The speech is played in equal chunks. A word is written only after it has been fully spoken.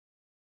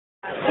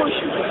All right,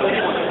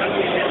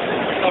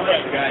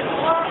 guys.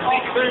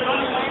 Thank you very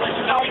much.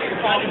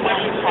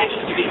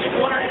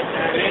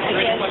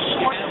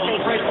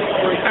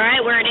 All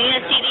right, we're at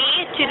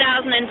ASTD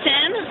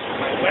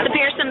 2010, the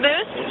Pearson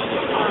booth.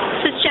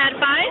 This is Chad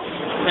Fies,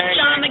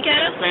 Sean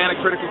McKenna. Fan of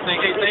critical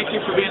thinking. Hey, thank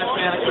you for being a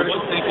fan of critical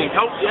thinking.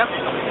 Oh, yep.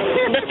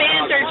 The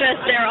fans are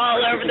they're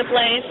all over the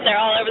place. They're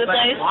all over the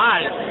place.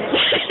 Why?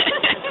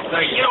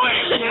 Get away.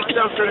 You can't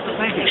show critical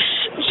thinking.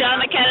 Sean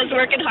McKenna's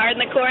working hard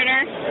in the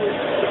corner.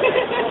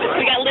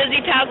 We got Lizzie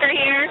Pauker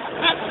here.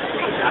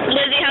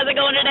 Lizzie, how's it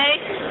going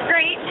today?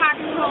 Great,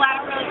 talking to a lot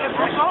of really good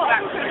people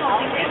about critical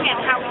thinking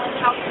and how we can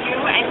help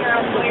you and your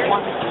employers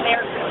with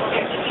their critical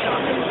thinking.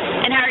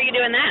 And how are you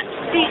doing that?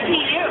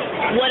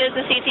 CTU. What is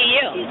the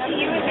CTU?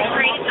 CTU is a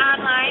great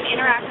online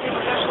interactive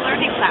social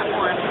learning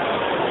platform.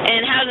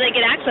 And how do they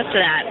get access to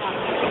that?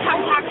 Come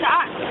talk to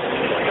us.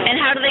 And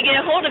how do they get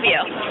a hold of you?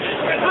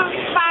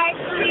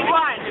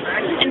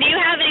 531. And do you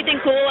have anything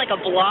cool like a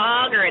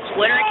blog or a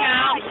Twitter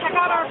account? Check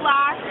out our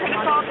blog,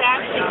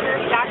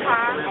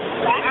 critical-thinkers.com.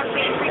 We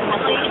update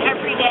frequently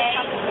every day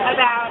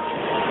about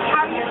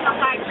how you can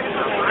apply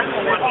critical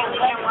thinking to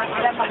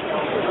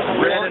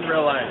Real in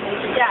real life.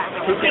 Yeah.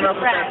 Who came up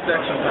with that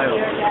section title?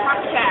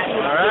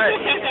 All right.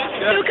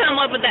 Who came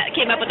up with that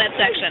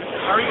section?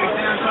 How are you,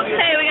 San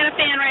Antonio? Hey, we got a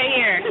fan right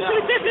here. Do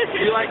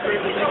you like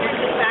critical thinking?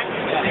 I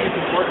think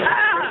it's important.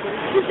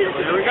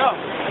 Here we go.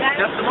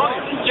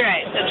 Testimonial. That's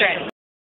right. That's right.